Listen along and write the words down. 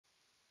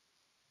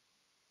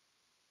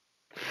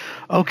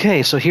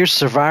Okay, so here's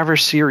Survivor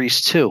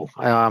Series 2.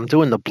 I'm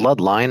doing the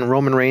Bloodline.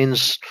 Roman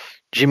Reigns,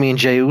 Jimmy and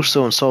Jey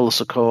Uso, and Solo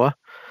Sikoa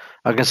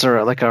against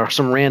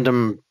some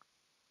random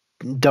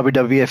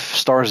WWF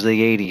stars of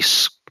the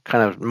 80s,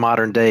 kind of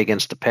modern day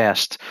against the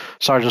past.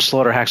 Sergeant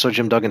Slaughter, Hacksaw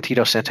Jim Duggan,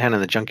 Tito Santana,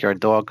 and the Junkyard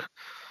Dog.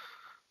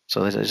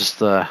 So I just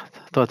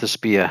thought this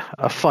would be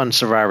a fun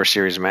Survivor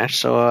Series match.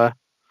 So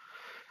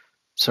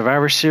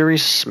Survivor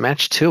Series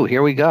match 2,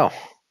 here we go.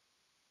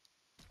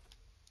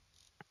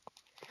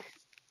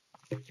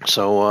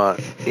 So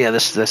yeah,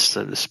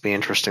 this be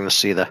interesting to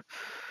see the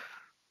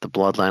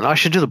Bloodline. Oh, I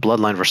should do the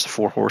Bloodline versus the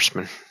Four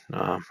Horsemen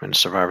in a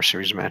Survivor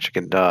Series match. I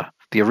could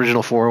the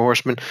original Four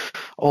Horsemen,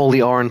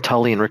 Ole, Arn,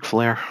 Tully, and Ric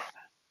Flair.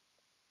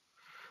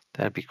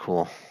 That'd be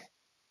cool.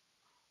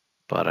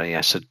 But yeah,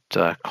 I should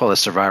call the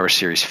Survivor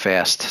Series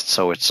fast,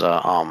 so it's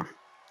the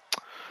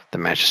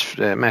matches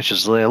a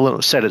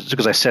little set it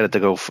because I set it to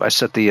go. I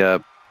set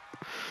the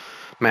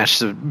match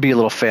to be a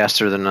little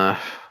faster than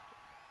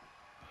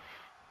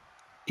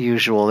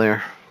usual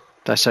there.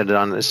 I set it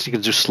on. You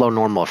can do slow,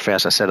 normal, or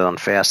fast. I set it on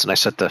fast, and I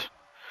set the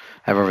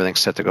have everything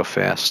set to go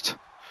fast.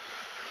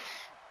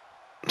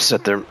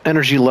 Set their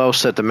energy low.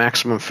 Set the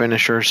maximum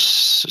finishers.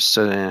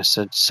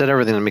 Set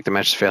everything to make the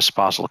match as fast as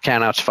possible.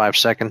 Countouts 5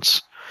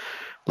 seconds.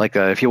 Like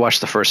if you watch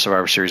the first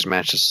Survivor Series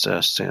match, it's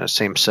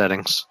same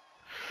settings.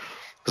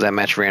 Because that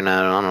match ran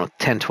I don't know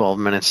 10, 12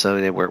 minutes, so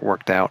it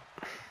worked out.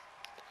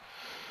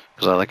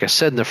 Because like I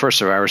said in the first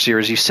Survivor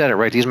Series, you said it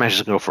right. These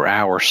matches go for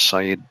hours, so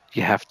you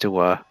have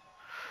to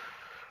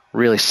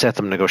really set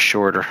them to go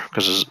shorter.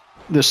 Because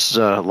this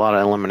a lot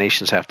of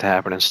eliminations have to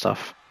happen and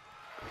stuff.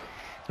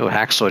 Oh,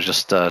 Hacksaw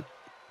just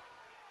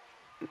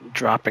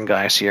dropping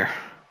guys here.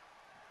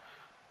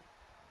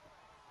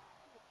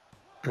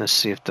 Let's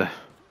see if the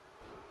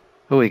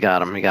he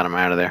got him. He got him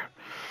out of there.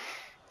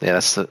 Yeah,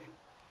 that's the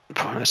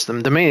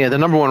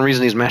number one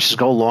reason these matches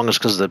go long is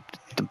because the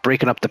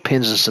breaking up the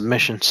pins and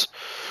submissions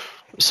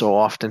so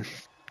often.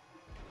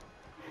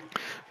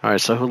 All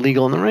right, so who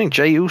legal in the ring?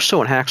 Jey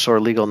Uso and Hacksaw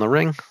are legal in the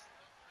ring.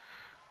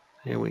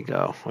 Here we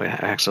go.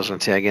 Hacksaw's gonna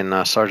tag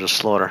in Sergeant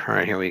Slaughter. All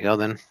right, here we go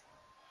then.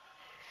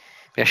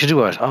 Yeah,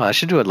 I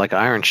should do it like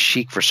Iron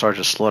Sheik for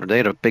Sergeant Slaughter. They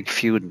had a big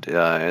feud.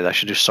 I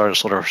should do Sergeant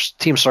Slaughter,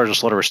 Team Sergeant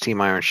Slaughter versus Team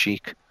Iron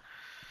Sheik.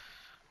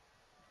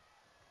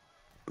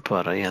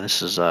 But yeah,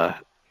 this is I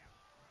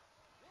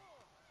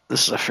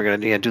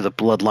figured I'd do the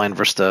Bloodline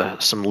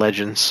versus some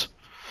legends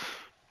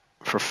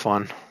for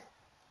fun.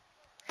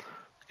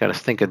 Got to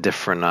think of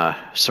different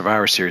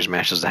Survivor Series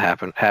matches to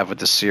have with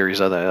this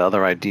series.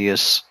 Other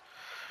ideas.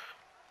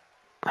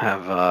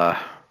 Have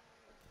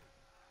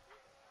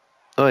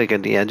you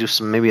could do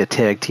maybe a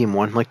tag team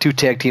one, like 2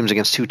 tag teams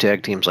against 2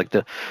 tag teams, like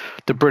the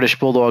British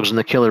Bulldogs and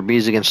the Killer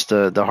Bees against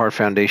the Hart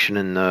Foundation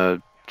and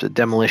the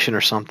Demolition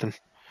or something.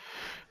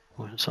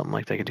 Something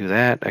like that. I could do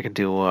that. I could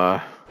do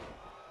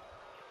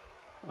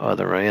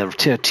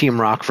Team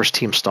Rock versus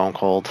Team Stone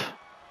Cold.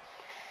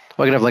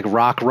 Well, I could have like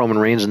Rock, Roman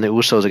Reigns, and the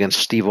Usos against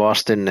Steve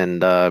Austin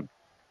and I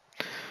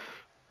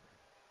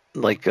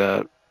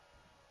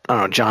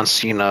don't know, John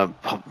Cena,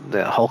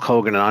 Hulk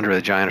Hogan, and Andre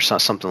the Giant, or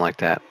something like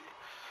that.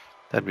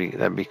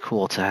 That'd be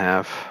cool to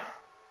have.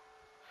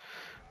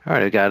 All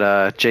right, we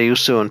got Jey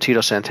Uso and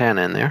Tito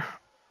Santana in there.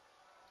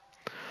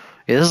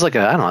 Yeah, this is like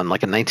a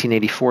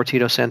 1984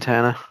 Tito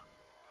Santana.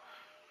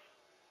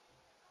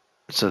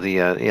 So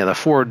the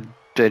Ford,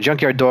 the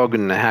Junkyard Dog,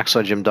 and the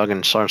Hacksaw Jim Duggan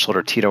and Sergeant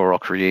Slaughter Tito are all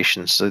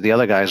creations. So the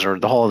other guys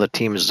the whole of the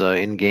team is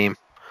in game.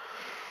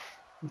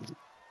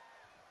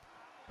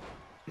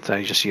 So I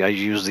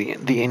use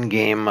the in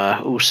game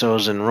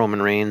Usos and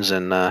Roman Reigns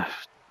and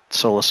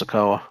Solo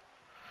Sikoa.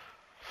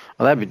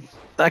 Well,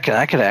 I could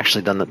have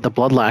actually done the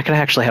Bloodline. I could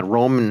have actually had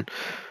Roman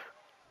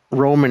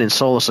and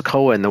Solo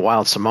Sikoa and the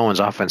Wild Samoans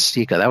off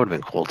Stika. That would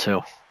have been cool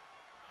too.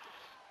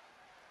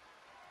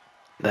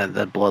 That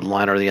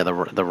Bloodline or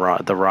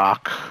the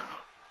Rock.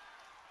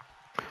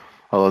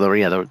 Although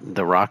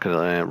the Rock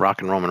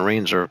and Roman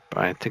Reigns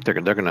I think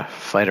they're gonna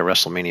fight at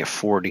WrestleMania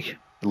 40. It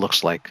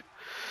looks like.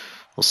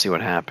 We'll see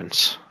what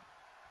happens.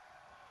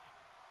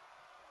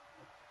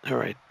 All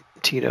right,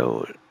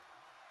 Tito.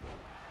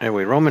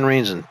 Anyway, Roman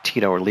Reigns and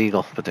Tito are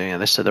legal, but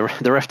they said the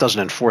ref doesn't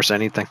enforce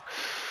anything.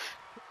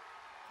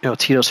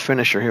 Tito's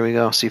finisher. Here we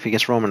go. See if he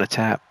gets Roman a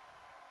tap.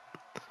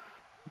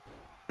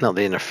 No,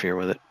 they interfere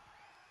with it.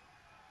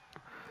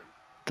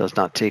 Does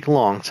not take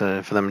long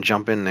for them to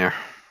jump in there.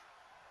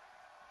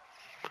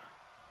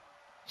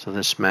 So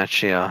this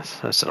match, yeah.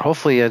 So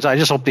hopefully, I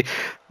just hope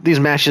these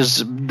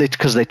matches,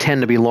 because they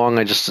tend to be long.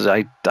 I'm just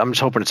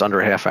hoping it's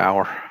under a half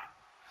hour.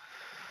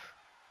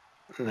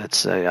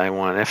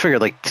 I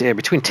figured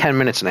between 10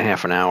 minutes and a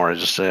half an hour.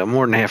 Just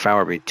more than a half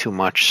hour would be too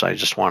much. So I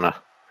just want to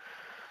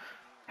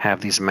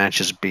have these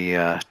matches be.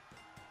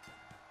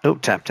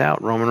 Tapped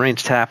out. Roman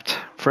Reigns tapped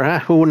for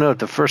who would know?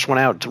 The first one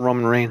out to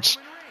Roman Reigns.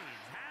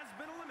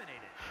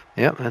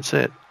 Yep, that's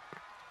it.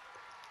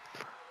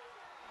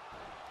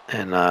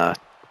 And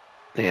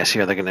see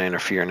how they're going to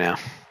interfere now.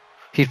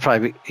 He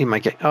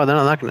might get. Oh, they're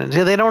not going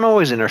to. They don't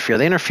always interfere.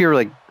 They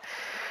interfere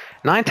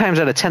 9 times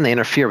out of 10. They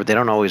interfere, but they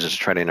don't always just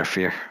try to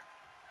interfere.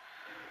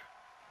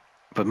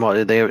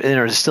 but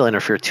they still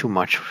interfere too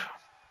much.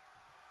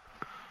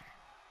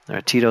 All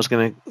right, Tito's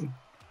gonna.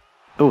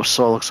 Oh,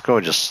 Saul looks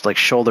good. Just like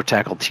shoulder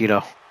tackle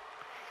Tito.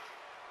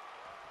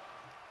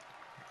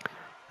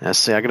 Let's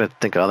see. I gotta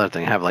think of other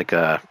thing. Have like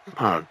a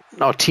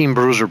Team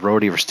Bruiser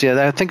Brody versus.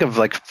 Yeah, I think of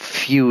like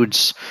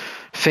feuds,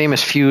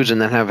 famous feuds,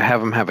 and then have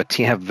them have a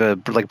team. Have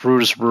like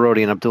Bruiser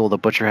Brody and Abdullah the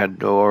Butcher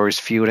had always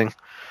feuding.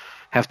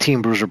 Have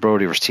Team Bruiser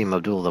Brody versus Team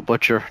Abdullah the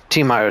Butcher.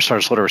 Team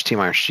Sergeant Slaughter versus Team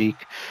Iron Sheik.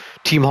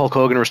 Team Hulk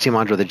Hogan versus Team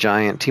Andre the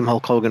Giant. Team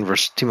Hulk Hogan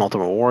versus Team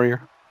Ultimate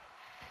Warrior.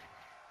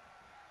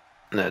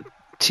 And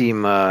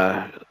Team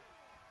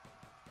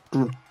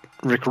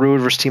Rick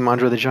Rude versus Team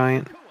Andre the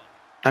Giant.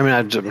 I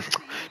mean,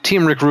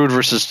 Team Rick Rude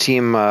versus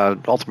Team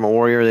Ultimate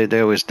Warrior. They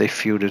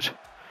feuded.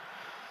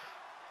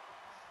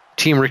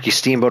 Team Ricky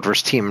Steamboat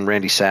versus Team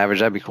Randy Savage.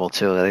 That'd be cool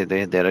too.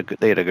 They had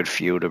a good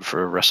feud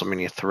for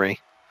WrestleMania 3. I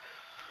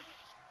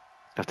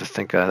have to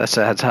think. That's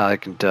how I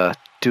could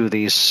do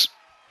these.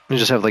 You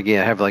just have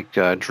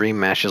dream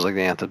matches like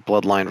that. The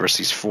Bloodline versus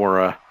these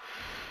four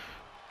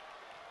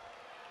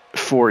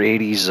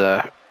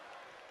 80s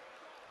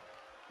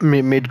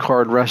mid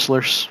card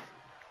wrestlers.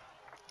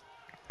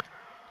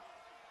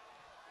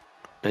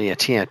 Yeah,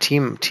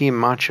 Team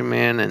Macho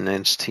Man, and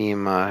then it's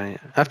Team. I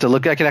have to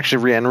look. I could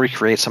actually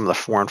recreate some of the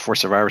 4-on-4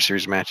 Survivor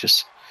Series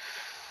matches.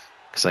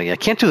 Because I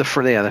can't do the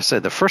first. Yeah, I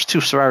said the first 2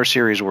 Survivor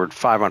Series were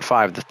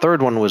 5-on-5. The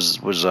third one was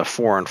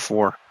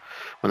 4-on-4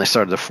 when they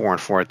started the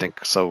 4-on-4. I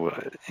think so.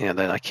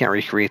 I can't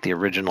recreate the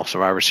original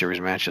Survivor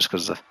Series matches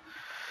because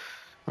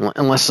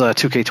unless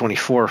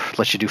 2K24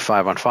 lets you do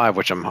 5-on-5,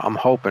 which I'm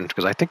hoping,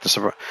 because I think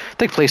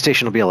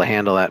PlayStation will be able to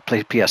handle that.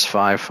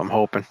 PS5, I'm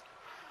hoping.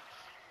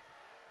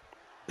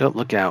 Oh,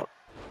 look out.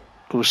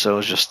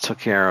 Usos just took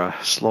care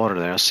of Slaughter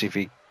there. Let's see if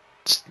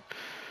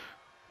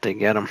they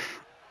get him.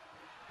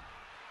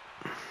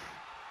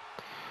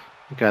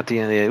 Got the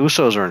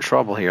Usos are in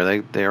trouble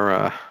here.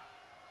 They're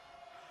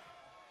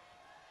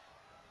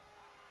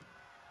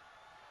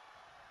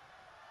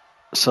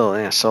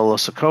Solo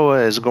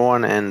Sikoa is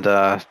going, and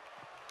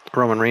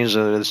Roman Reigns,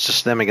 it's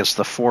just them against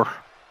the 4.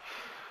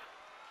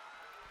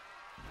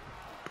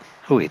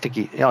 Who you think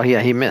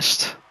he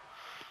missed.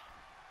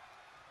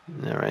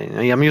 All right,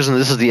 I'm using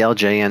this is the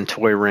LJN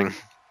toy ring.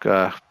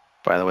 By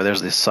the way,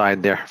 there's the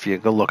side there. If you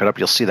go look it up,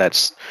 you'll see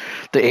that's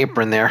the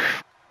apron there.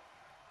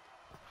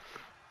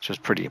 It's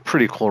just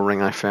pretty cool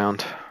ring I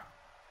found.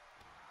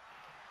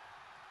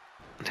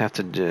 I'd have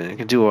to I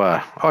could do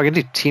I could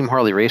do Team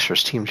Harley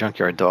Racers, Team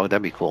Junkyard Dog.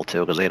 That'd be cool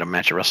too, because they had a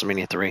match at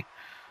WrestleMania 3.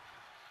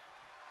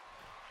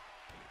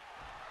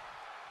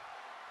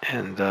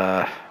 And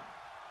I'm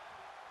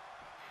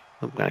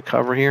gonna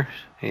cover here.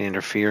 He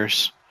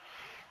interferes.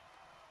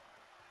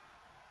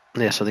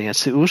 Yeah, so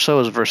it's the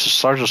Usos versus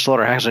Sergeant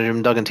Slaughter, Hacksaw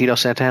Jim Duggan, Tito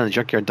Santana, and the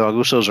Junkyard Dog.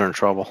 Usos are in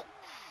trouble.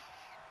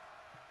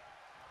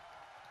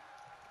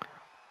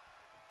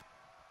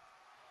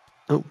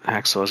 Oh,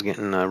 Hacksaw's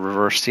getting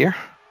reversed here.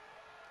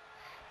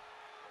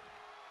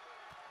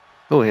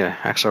 Oh yeah,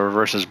 Hacksaw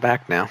reverses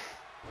back now.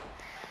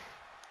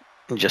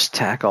 And just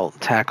tackled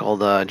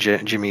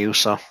Jimmy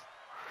Uso.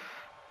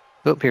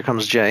 Oh, here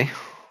comes Jay.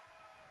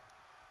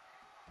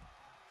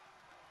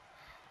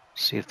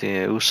 See if the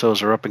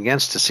Usos are up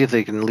against to see if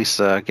they can at least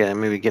get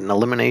an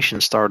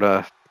elimination, start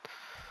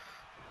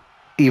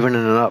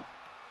evening it up.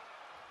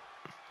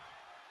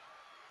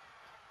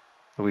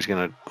 Oh,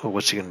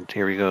 what's he gonna?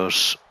 Here he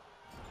goes.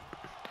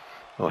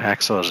 Oh,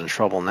 Hacksaw's in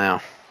trouble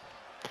now.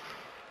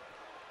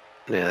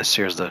 Yeah,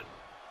 here's the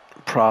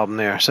problem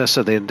there. So I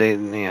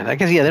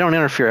guess they don't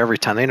interfere every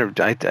time.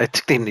 I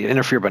think they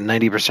interfere about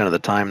 90% of the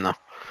time though.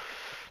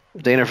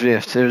 They interfere.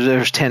 If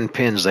there's 10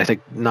 pins, I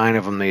think 9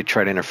 of them they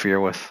try to interfere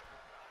with.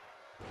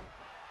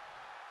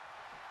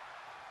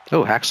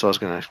 Oh, Hacksaw's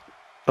gonna.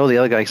 Oh, the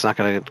other guy's not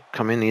gonna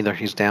come in either.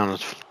 He's down.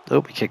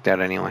 Oh, he kicked out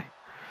anyway.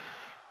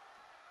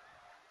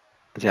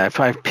 Yeah, if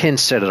I have pin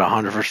set at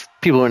 100 for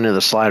people who are into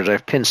the sliders, I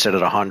have pin set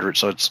at 100,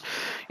 so it's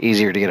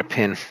easier to get a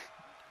pin.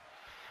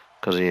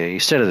 Because you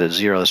set it at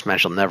 0, this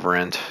match will never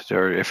end.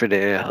 Or if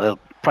it'll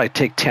probably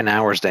take 10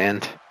 hours to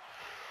end.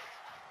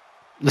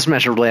 This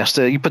match will last.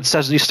 You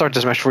start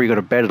this match before you go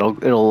to bed.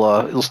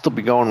 It'll still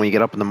be going when you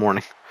get up in the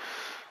morning.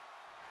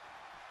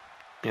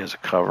 Here's a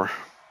cover.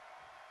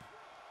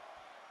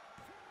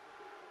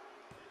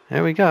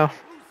 There we go.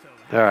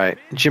 All right,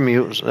 Jimmy.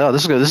 Oh,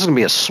 this is gonna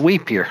be a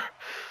sweep here.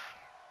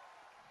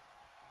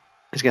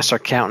 He's gonna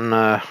start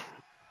counting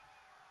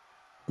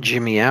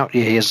Jimmy out.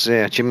 Yeah, he is.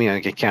 Jimmy gonna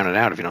get counted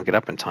out if you don't get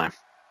up in time.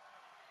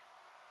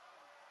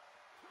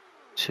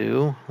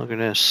 2. Look at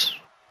this.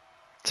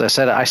 So I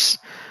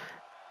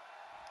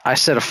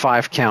set a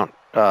 5 count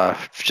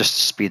just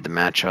to speed the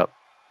match up.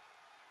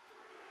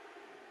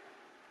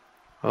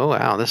 Oh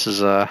wow, this is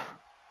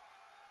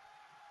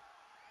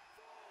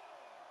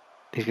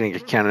he's gonna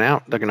get counted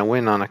out. They're gonna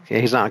win on it. Yeah,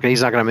 he's not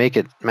gonna make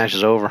it. Match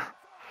is over.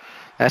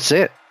 That's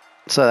it.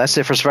 So that's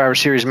it for Survivor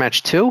Series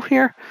match 2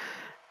 here,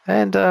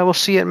 and we'll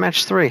see you at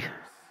match 3.